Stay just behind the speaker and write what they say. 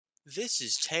This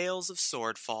is Tales of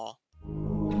Swordfall.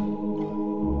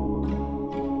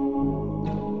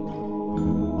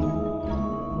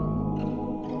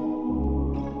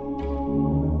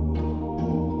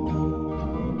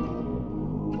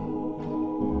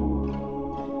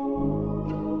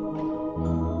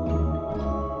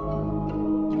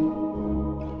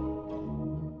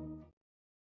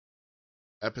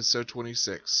 Episode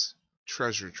 26,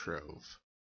 Treasure Trove.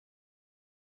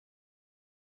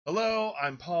 Hello,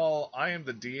 I'm Paul. I am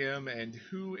the DM, and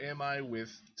who am I with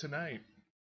tonight?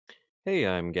 Hey,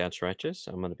 I'm Gats Righteous.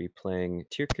 I'm going to be playing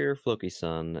Tirkir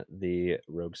Floki-san, the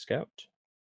Rogue Scout.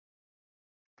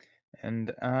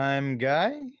 And I'm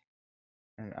Guy,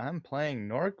 and I'm playing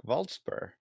Nork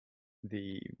Valtspur,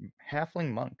 the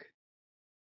Halfling Monk.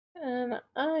 And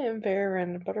I am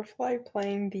Baron Butterfly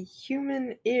playing the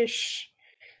human-ish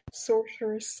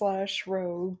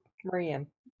sorcerer/rogue Rand.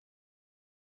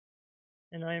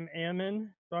 And I'm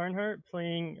Ammon Barnhart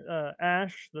playing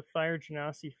Ash, the Fire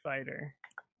Genasi fighter.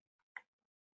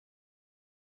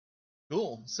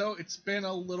 Cool. So it's been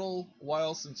a little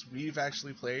while since we've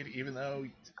actually played, even though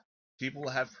people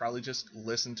have probably just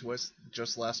listened to us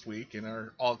just last week and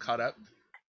are all caught up.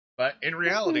 But in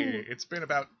reality, it's been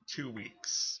about 2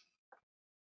 weeks.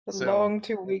 A long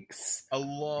 2 weeks. A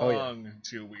long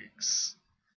 2 weeks.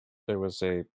 There was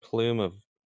a plume of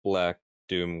black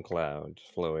doom cloud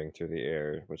flowing through the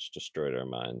air, which destroyed our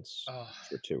minds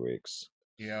for 2 weeks.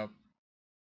 Yep.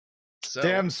 So,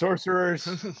 Damn sorcerers!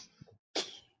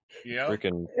 Yep.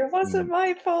 Freaking. It wasn't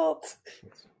my fault.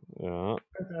 Yeah.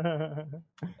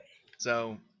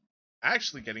 So,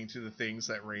 actually getting to the things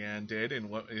that Rayanne did and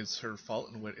what is her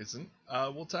fault and what isn't,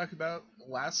 we'll talk about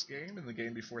last game and the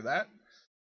game before that.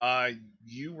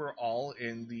 You were all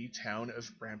in the town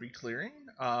of Bramby Clearing.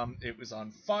 It was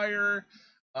on fire.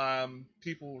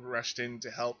 People rushed in to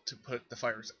help to put the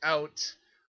fires out.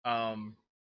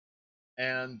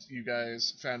 And you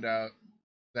guys found out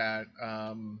that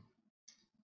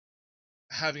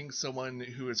having someone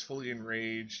who is fully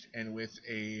enraged and with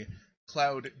a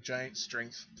cloud giant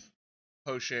strength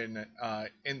potion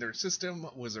in their system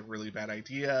was a really bad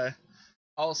idea.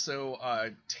 Also,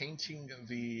 tainting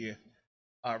the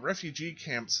refugee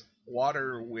camp's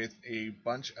water with a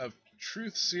bunch of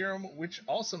truth serum, which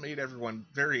also made everyone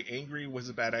very angry, was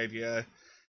a bad idea.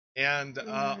 And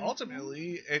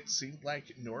ultimately, it seemed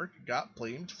like Nork got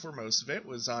blamed for most of it,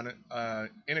 was on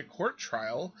in a court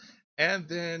trial, and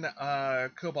then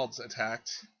kobolds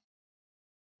attacked.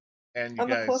 And you On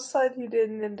guys... the plus side, he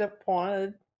didn't end up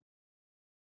wanted.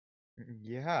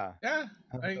 Yeah. Yeah.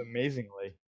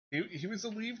 Amazingly. He was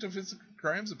relieved of his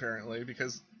crimes, apparently,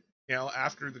 because, you know,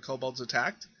 after the kobolds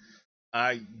attacked,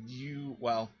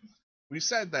 we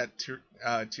said that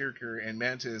Tirkir and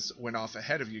Mantis went off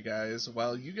ahead of you guys,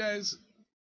 while you guys,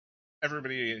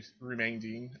 everybody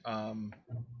remaining,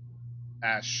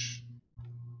 Ash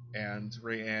and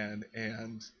Rayanne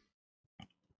and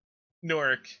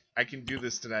Nork, I can do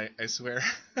this tonight, I swear.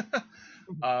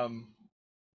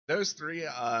 Those three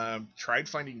tried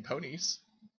finding ponies,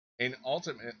 and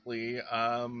ultimately,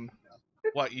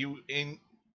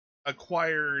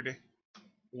 acquired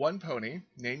one pony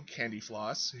named Candy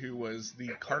Floss, who was the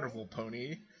carnival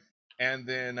pony, and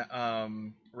then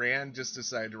Rayanne just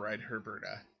decided to ride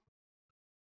Herberta.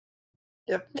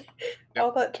 Yep.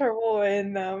 All that trouble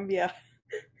and yeah.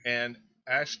 And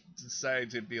Ash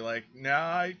decided to be like,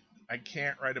 nah, I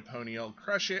can't ride a pony, I'll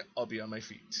crush it, I'll be on my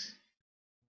feet.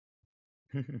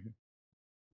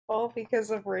 All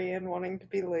because of Rayanne wanting to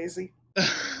be lazy.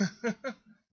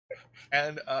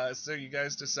 And so you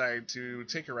guys decide to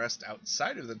take a rest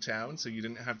outside of the town, so you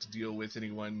didn't have to deal with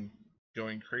anyone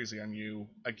going crazy on you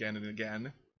again and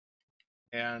again.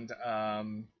 And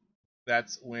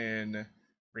that's when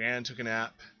Rayanne took a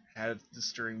nap, had a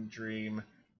disturbing dream.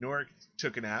 Nork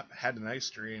took a nap, had a nice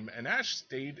dream, and Ash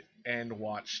stayed and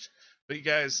watched. But you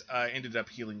guys ended up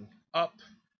healing up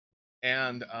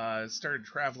and started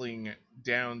traveling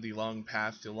down the long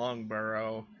path to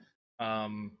Longburrow.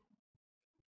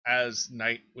 As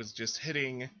night was just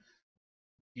hitting,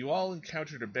 you all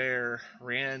encountered a bear.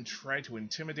 Rayanne tried to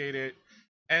intimidate it,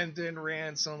 and then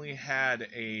Rayanne suddenly had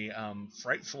a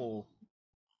frightful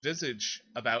visage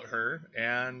about her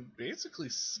and basically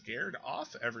scared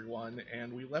off everyone,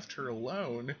 and we left her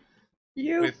alone.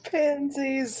 You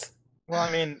pansies! Well,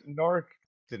 I mean, Nork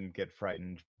didn't get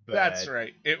frightened. But that's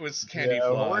right. It was Candy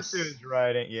Floss. Horses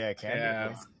riding. Yeah,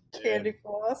 Candy Floss. Candy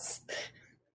Floss.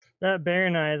 That Bear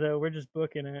and I, though, we're just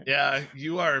booking it. Yeah,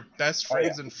 you are best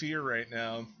friends in fear right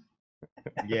now.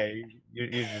 Yeah, you're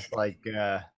just like,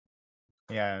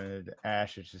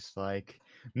 Ash is just like,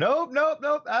 nope,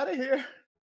 out of here.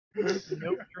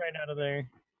 Nope, right out of there.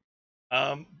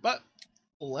 But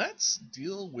let's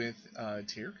deal with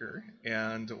Tyrker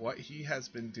and what he has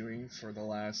been doing for the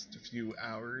last few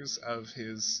hours of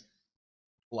his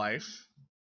life.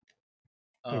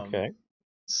 Okay.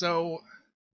 So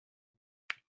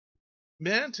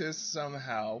Mantis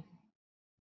somehow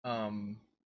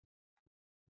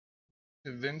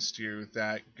convinced you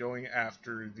that going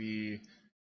after the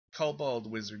Kobold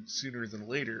Wizard sooner than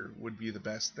later would be the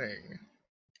best thing.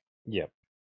 Yep.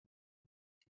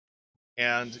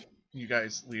 And you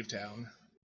guys leave town.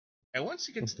 And once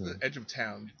you get to the Mhm. edge of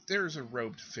town, there's a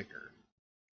robed figure.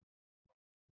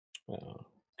 Oh,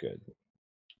 good.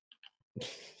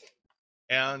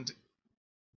 And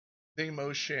they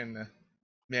motion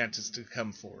Mantis to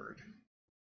come forward.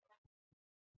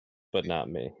 But not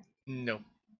me. Nope.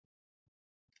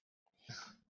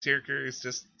 Tyrker is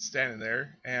just standing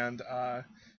there, and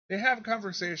they have a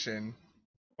conversation,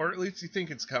 or at least you think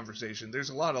it's a conversation.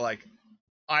 There's a lot of like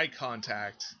eye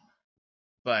contact,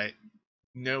 but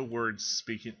no words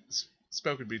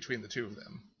spoken between the two of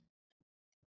them.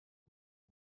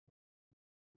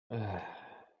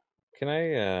 Can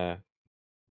I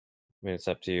mean, it's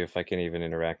up to you if I can even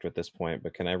interact with this point,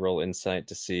 but can I roll insight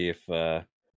to see if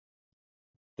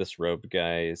this robed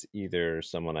guy is either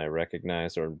someone I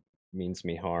recognize or means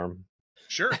me harm?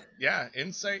 Sure, yeah,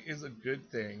 insight is a good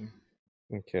thing.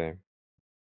 Okay.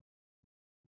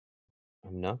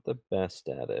 I'm not the best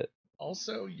at it.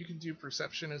 Also, you can do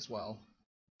perception as well.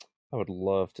 I would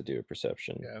love to do a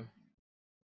perception. Yeah.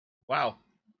 Wow,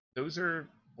 those are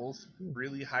both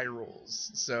really high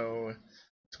rolls. So,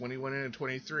 21 and a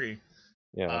 23.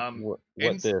 Yeah. What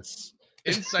ins- this?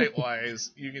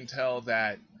 Insight-wise, you can tell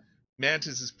that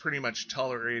Mantis is pretty much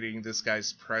tolerating this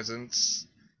guy's presence,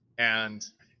 and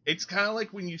it's kind of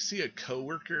like when you see a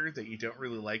coworker that you don't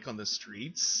really like on the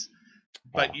streets,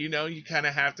 but you kind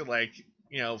of have to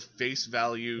face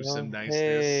value some niceness.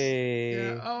 Hey.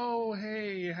 Yeah. Oh,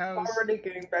 hey, how's? Already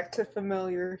getting back to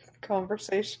familiar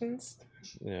conversations.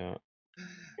 Yeah.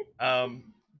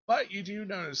 But you do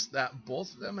notice that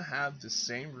both of them have the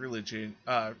same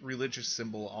religious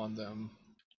symbol on them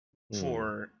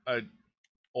for a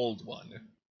old one.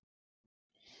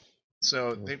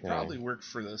 So they probably work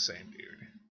for the same dude.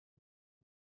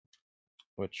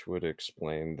 Which would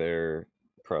explain they're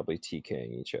probably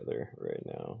TKing each other right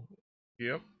now.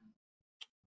 Yep.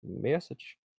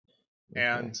 Message. Okay.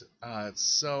 And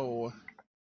so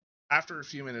after a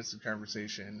few minutes of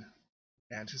conversation,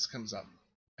 Mantis comes up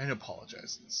and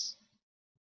apologizes.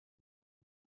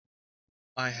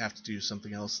 I have to do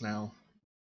something else now.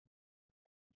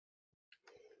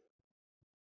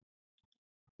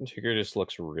 Tigger just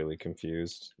looks really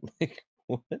confused. Like,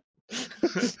 what?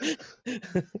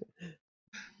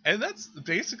 And that's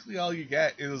basically all you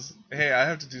get is, hey, I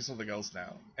have to do something else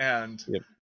now. And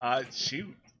she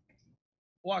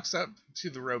walks up to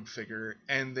the robed figure,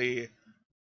 and the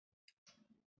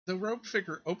robed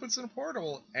figure opens a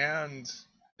portal, and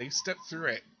they step through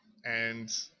it.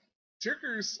 And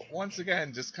Tyrker's once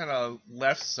again just kind of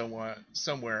left somewhere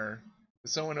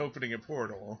with someone opening a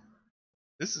portal.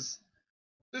 This is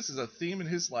a theme in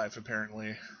his life,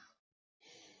 apparently.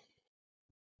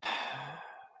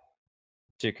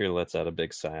 Tyrker lets out a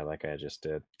big sigh like I just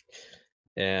did.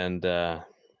 And, well,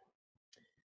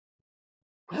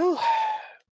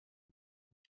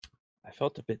 I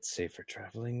felt a bit safer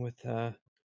traveling with a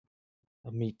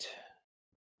meat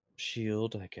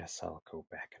shield. I guess I'll go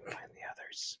back and find the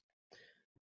others.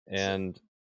 And,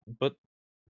 but,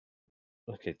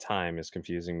 okay, time is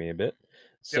confusing me a bit.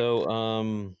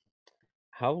 So,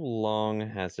 how long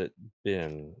has it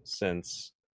been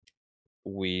since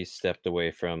we stepped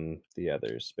away from the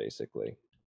others, basically?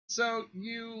 So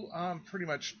you pretty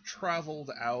much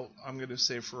traveled out, I'm going to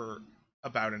say, for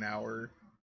about an hour.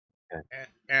 Okay.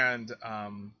 And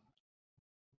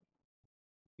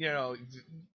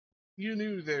you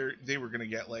knew they were going to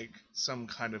get like some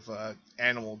kind of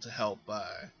animal to help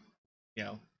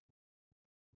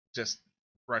just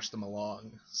rush them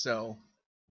along. So,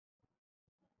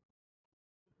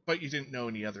 but you didn't know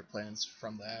any other plans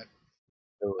from that.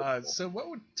 So what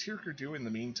would Tyrker do in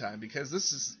the meantime? Because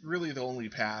this is really the only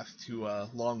path to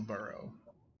Longburrow.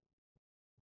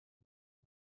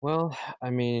 Well, I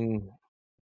mean,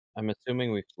 I'm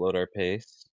assuming we slowed our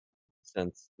pace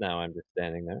since now I'm just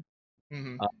standing there.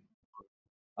 Mm-hmm.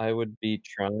 I would be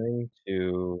trying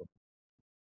to,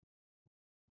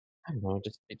 I don't know,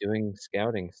 just be doing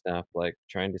scouting stuff, like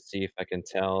trying to see if I can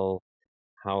tell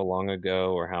how long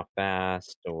ago or how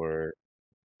fast or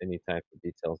any type of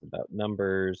details about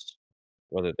numbers,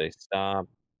 whether they stopped,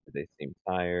 do they seem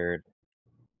tired,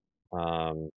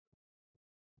 stuff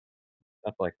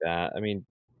like that. I mean,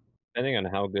 depending on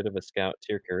how good of a scout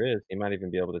Tyrker is, he might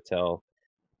even be able to tell,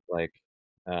 like,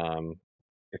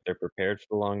 if they're prepared for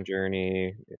the long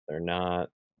journey, if they're not,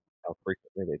 how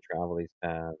frequently they travel these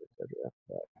paths, etc.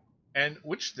 But And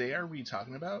which they are we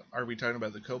talking about? Are we talking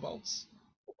about the kobolds?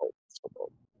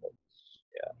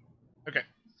 yeah. Okay.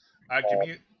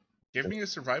 Give me a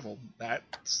survival.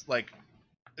 That's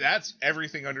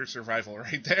everything under survival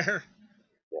right there.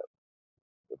 Yep.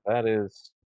 So that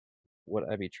is what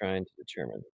I'd be trying to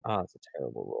determine. It's a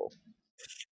terrible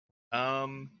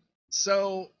roll.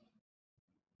 So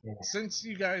Yeah. since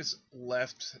you guys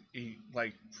left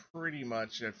pretty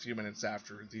much a few minutes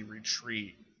after the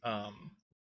retreat,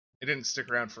 it didn't stick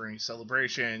around for any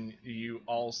celebration. You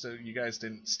guys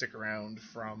didn't stick around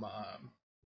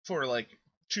for like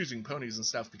choosing ponies and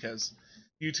stuff because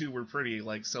you two were pretty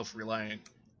like self-reliant.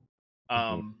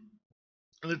 And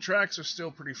the tracks are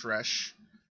still pretty fresh.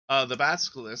 The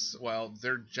basilisks, well,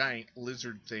 they're giant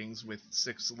lizard things with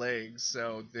 6 legs,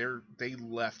 so they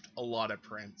left a lot of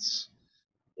prints.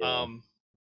 Yeah.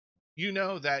 You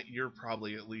know that you're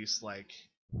probably at least like,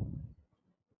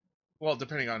 well,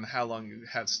 depending on how long you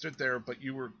have stood there, but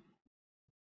you were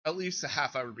at least a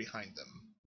half hour behind them.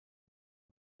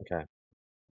 Okay.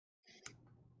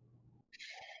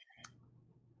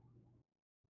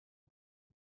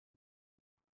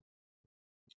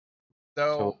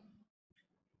 So,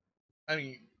 I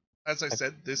mean, as I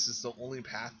said, this is the only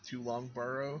path to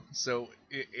Longbarrow. So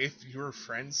if your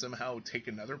friends somehow take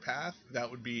another path,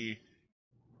 that would be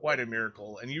quite a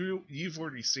miracle. And you've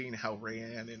already seen how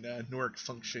Rayanne and Nork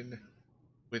function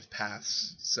with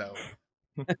paths. So,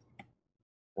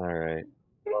 All right.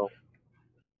 Well,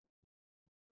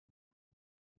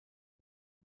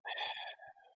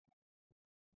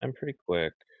 I'm pretty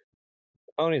quick.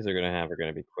 The ponies are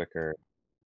gonna be quicker.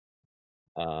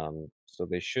 So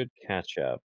they should catch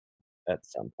up at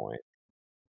some point.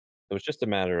 So it's just a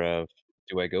matter of,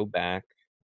 do I go back?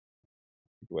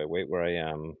 Do I wait where I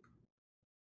am?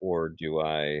 Or do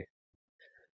I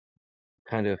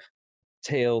kind of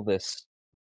tail this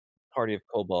party of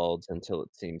kobolds until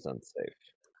it seems unsafe?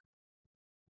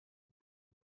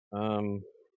 In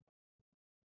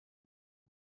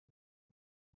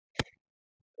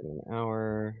an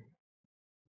hour.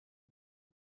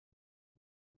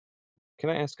 Can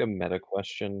I ask a meta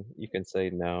question? You can say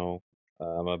no,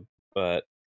 but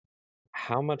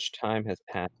how much time has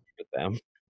passed with them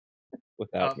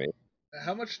without me?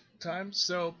 how much time?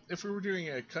 So if we were doing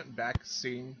a cut and back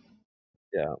scene,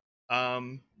 Yeah.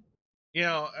 you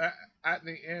know, at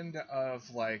the end of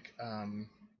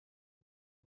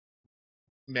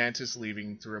Mantis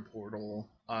leaving through a portal,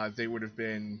 they would have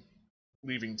been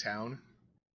leaving town.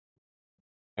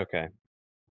 Okay.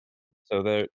 So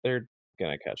they're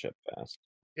gonna catch up fast.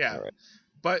 Yeah. All right.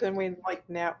 But Then we'd like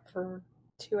nap for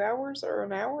 2 hours or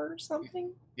an hour or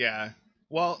something. yeah.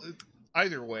 Well,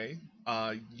 either way,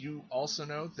 you also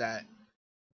know that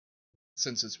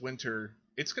since it's winter,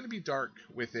 it's going to be dark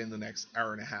within the next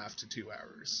hour and a half to 2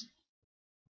 hours.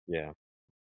 Yeah.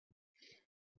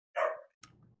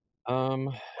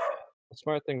 The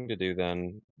smart thing to do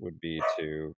then would be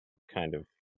to kind of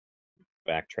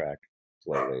backtrack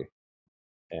slowly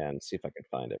and see if I can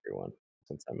find everyone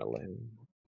since I'm alone.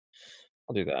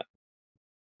 I'll do that.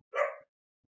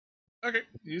 Okay,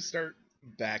 you start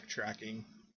backtracking.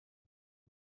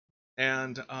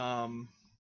 And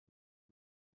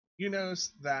you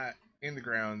notice that in the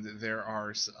ground there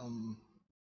are some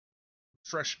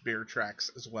fresh bear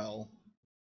tracks as well.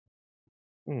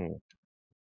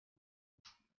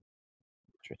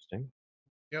 Interesting.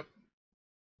 Yep.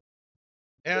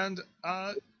 And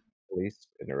Police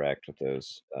interact with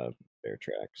those bear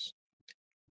tracks.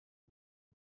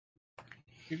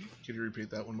 could you repeat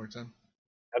that one more time?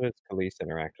 How does Khalees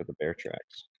interact with the bear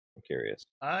tracks? I'm curious.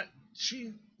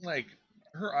 She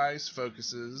her eyes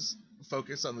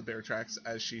focus on the bear tracks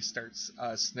as she starts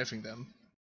sniffing them.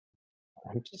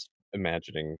 I'm just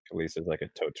imagining Khalees as like a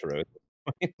Totoro.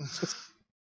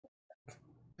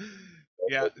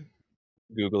 Yeah.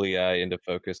 Googly eye into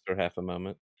focus for half a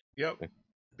moment. Yep.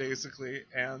 Basically,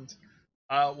 and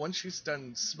once she's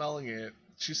done smelling it,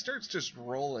 she starts just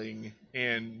rolling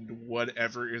in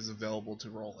whatever is available to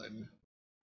roll in.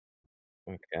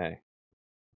 Okay.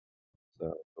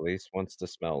 So Khalees wants to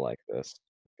smell like this.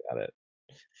 Got it.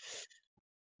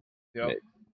 Yep.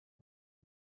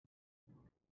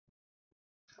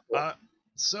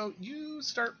 So you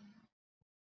start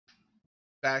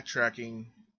backtracking,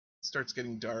 starts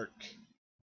getting dark,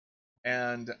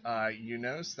 and you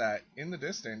notice that in the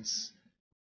distance,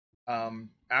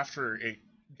 after it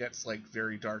gets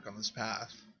very dark on this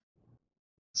path,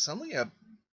 suddenly a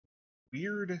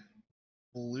weird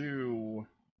blue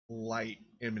light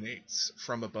emanates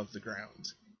from above the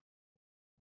ground.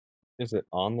 Is it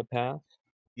on the path?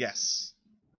 Yes.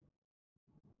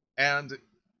 And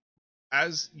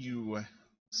as you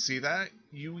see that,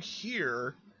 you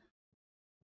hear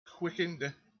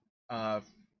quickened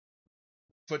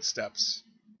footsteps,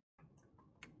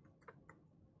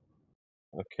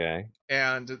 Okay.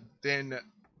 and then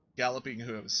galloping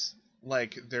hooves.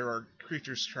 Like there are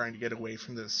creatures trying to get away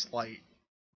from this light.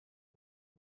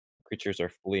 Creatures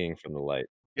are fleeing from the light.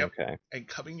 Yep. Okay. And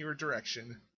coming your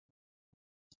direction.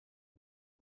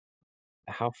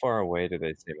 How far away do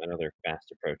they seem? I know they're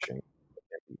fast approaching.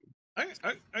 I'm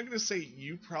gonna say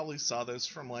you probably saw this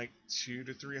from like 200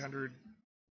 to 300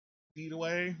 feet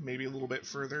away, maybe a little bit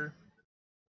further.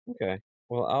 Okay.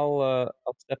 Well, I'll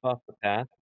step off the path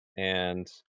and,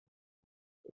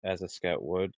 as a scout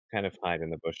would, kind of hide in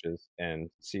the bushes and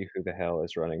see who the hell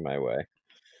is running my way.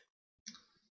 I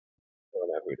don't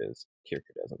know who it is.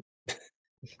 Kirka doesn't.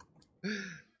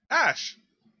 Ash,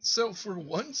 so for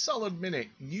one solid minute,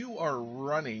 you are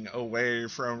running away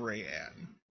from Rayanne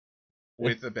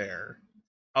with the bear.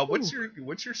 What's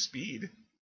your speed?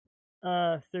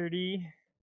 30.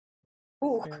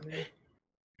 Ooh. Damage.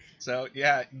 So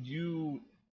yeah,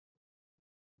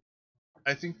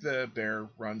 I think the bear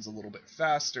runs a little bit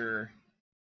faster.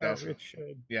 Oh, it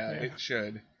should. Yeah, it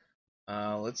should.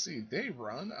 Let's see. They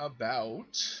run about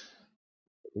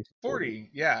At least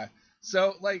 40. Yeah.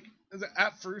 So like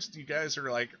at first you guys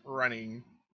are like running,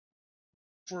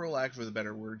 for lack of a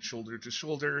better word, shoulder to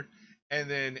shoulder, and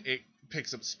then it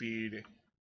picks up speed.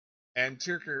 And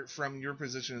Tirker, from your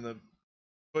position in the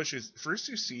bushes, first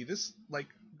you see this like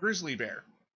grizzly bear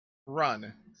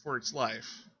run for its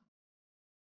life.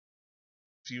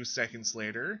 A few seconds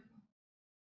later,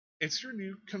 it's your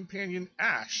new companion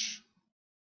Ash.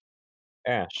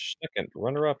 Ash, second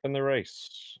runner-up in the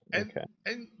race. And, Okay.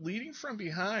 and leading from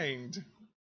behind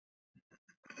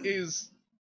is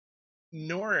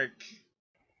Norik,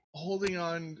 holding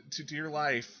on to dear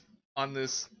life on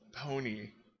this pony.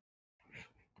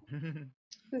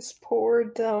 This poor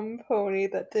dumb pony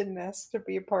that didn't ask to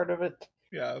be a part of it.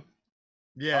 Yeah.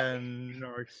 Yeah, and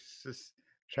Norik's just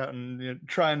shouting,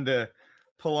 trying to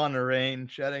pull on the rein,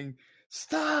 shouting,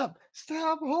 "Stop!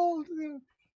 Stop! Hold!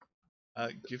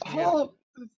 Give me Hold!"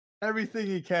 Everything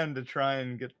he can to try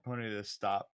and get the pony to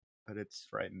stop, but it's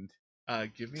frightened.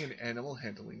 give me an animal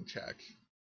handling check.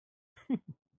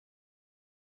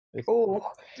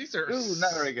 Oh, These are Ooh,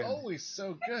 not very good. always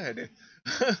so good.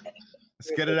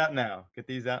 Let's get it out now. Get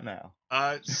these out now.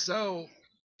 So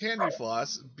Candy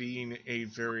Floss, being a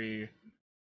very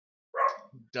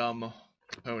dumb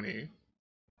pony,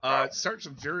 starts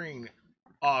veering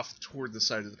off toward the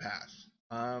side of the path.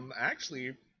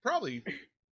 Actually, probably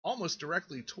almost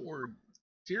directly toward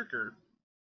Tirker.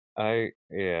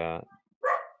 Yeah.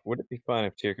 Would it be fine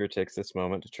if Tirker takes this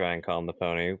moment to try and calm the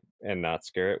pony and not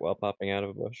scare it while popping out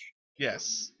of a bush?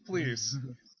 Yes, please.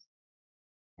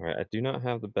 Alright, I do not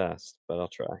have the best, but I'll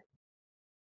try.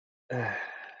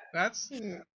 That's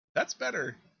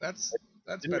better. That's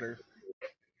better.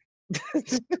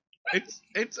 It's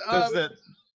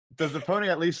Does the pony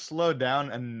at least slow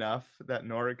down enough that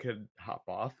Nora could hop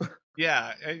off?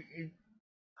 yeah.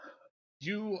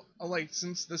 You like,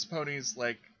 since this pony's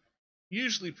like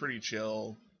usually pretty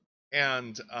chill,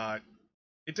 and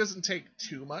it doesn't take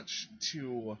too much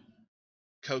to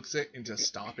coax it into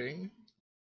stopping,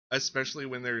 especially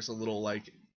when there's a little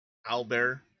like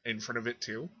owlbear in front of it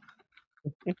too.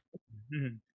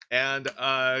 And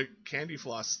Candy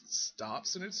Floss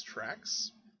stops in its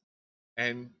tracks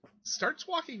and starts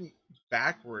walking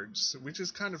backwards, which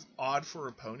is kind of odd for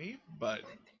a pony, but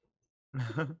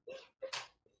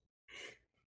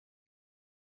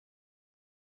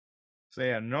So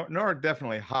yeah, Norik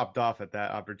definitely hopped off at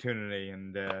that opportunity,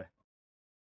 and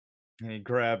he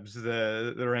grabs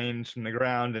the reins from the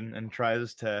ground and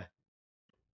tries to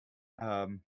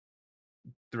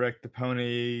direct the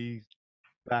pony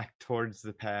back towards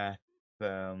the path.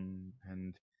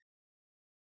 And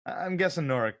I'm guessing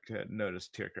Norik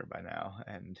noticed Tirker by now,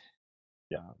 and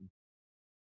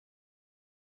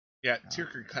yeah,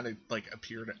 Tirker kind of like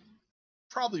appeared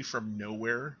probably from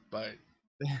nowhere, but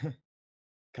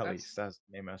Khalees, that's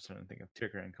the name I was trying to think of.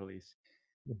 Tirker and Khalees.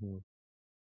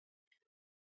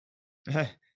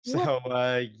 So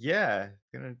yeah,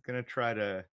 gonna try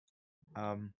to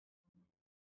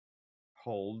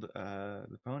hold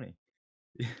the pony.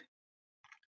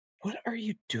 What are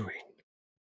you doing?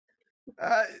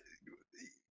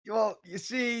 Well, you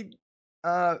see,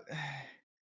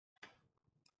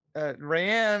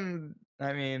 Rayanne,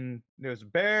 I mean, there's a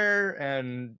bear,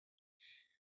 and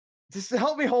just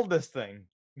help me hold this thing.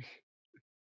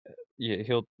 Yeah,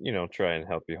 he'll, try and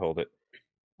help you hold it.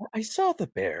 I saw the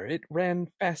bear. It ran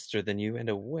faster than you and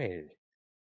away.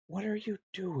 What are you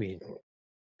doing?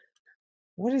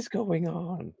 What is going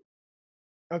on?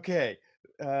 Okay,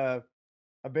 a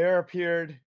bear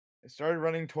appeared, it started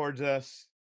running towards us.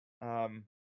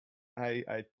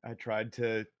 I tried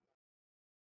to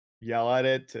yell at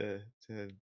it to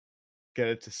get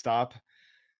it to stop,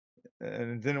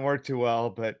 and it didn't work too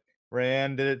well. But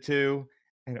Rayanne did it too,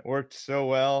 and it worked so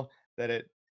well that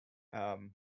it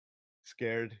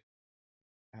scared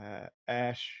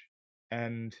Ash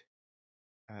and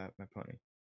my pony,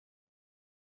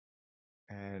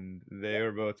 and they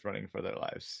were both running for their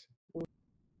lives.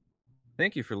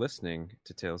 Thank you for listening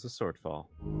to Tales of Swordfall.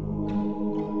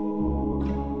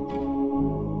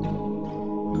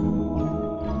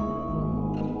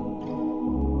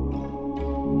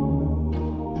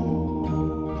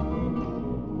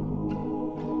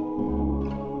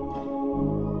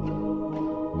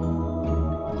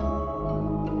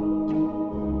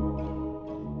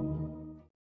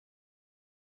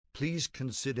 Please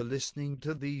consider listening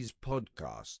to these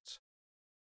podcasts.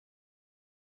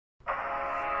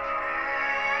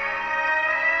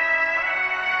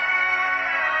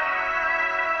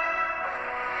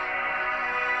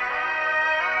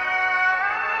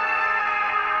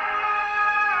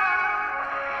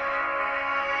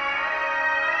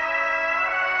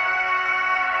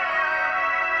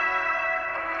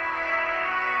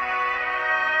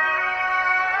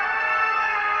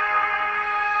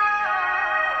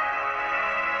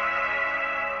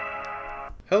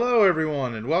 Hello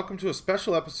everyone, and welcome to a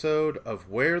special episode of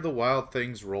Where the Wild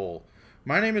Things Roll.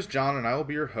 My name is John, and I will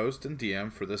be your host and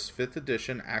DM for this 5th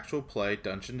edition actual play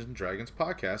Dungeons & Dragons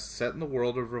podcast set in the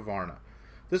world of Ravarna.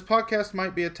 This podcast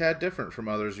might be a tad different from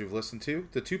others you've listened to.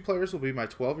 The two players will be my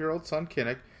 12-year-old son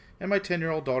Kinnick and my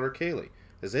 10-year-old daughter Kaylee,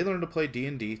 as they learn to play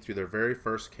D&D through their very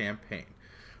first campaign.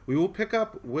 We will pick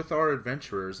up with our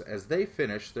adventurers as they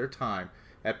finish their time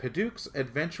at Paduke's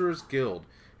Adventurers Guild,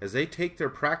 as they take their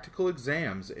practical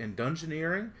exams in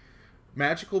dungeoneering,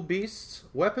 magical beasts,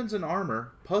 weapons and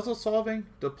armor, puzzle solving,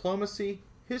 diplomacy,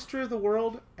 history of the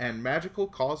world, and magical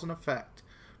cause and effect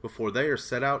before they are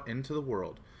set out into the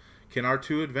world. Can our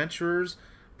two adventurers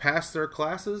pass their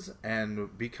classes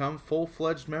and become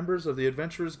full-fledged members of the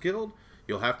Adventurers Guild?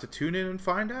 You'll have to tune in and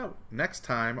find out next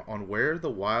time on Where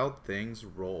the Wild Things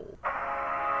Roll.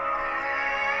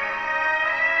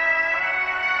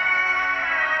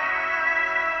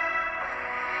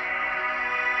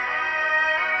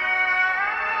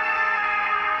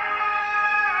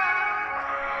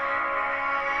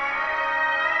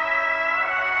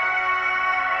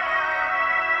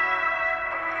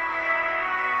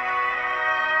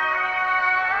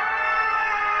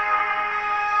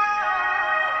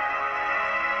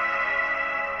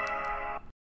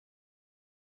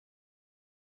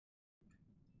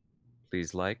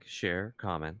 Please like, share,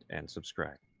 comment, and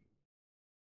subscribe.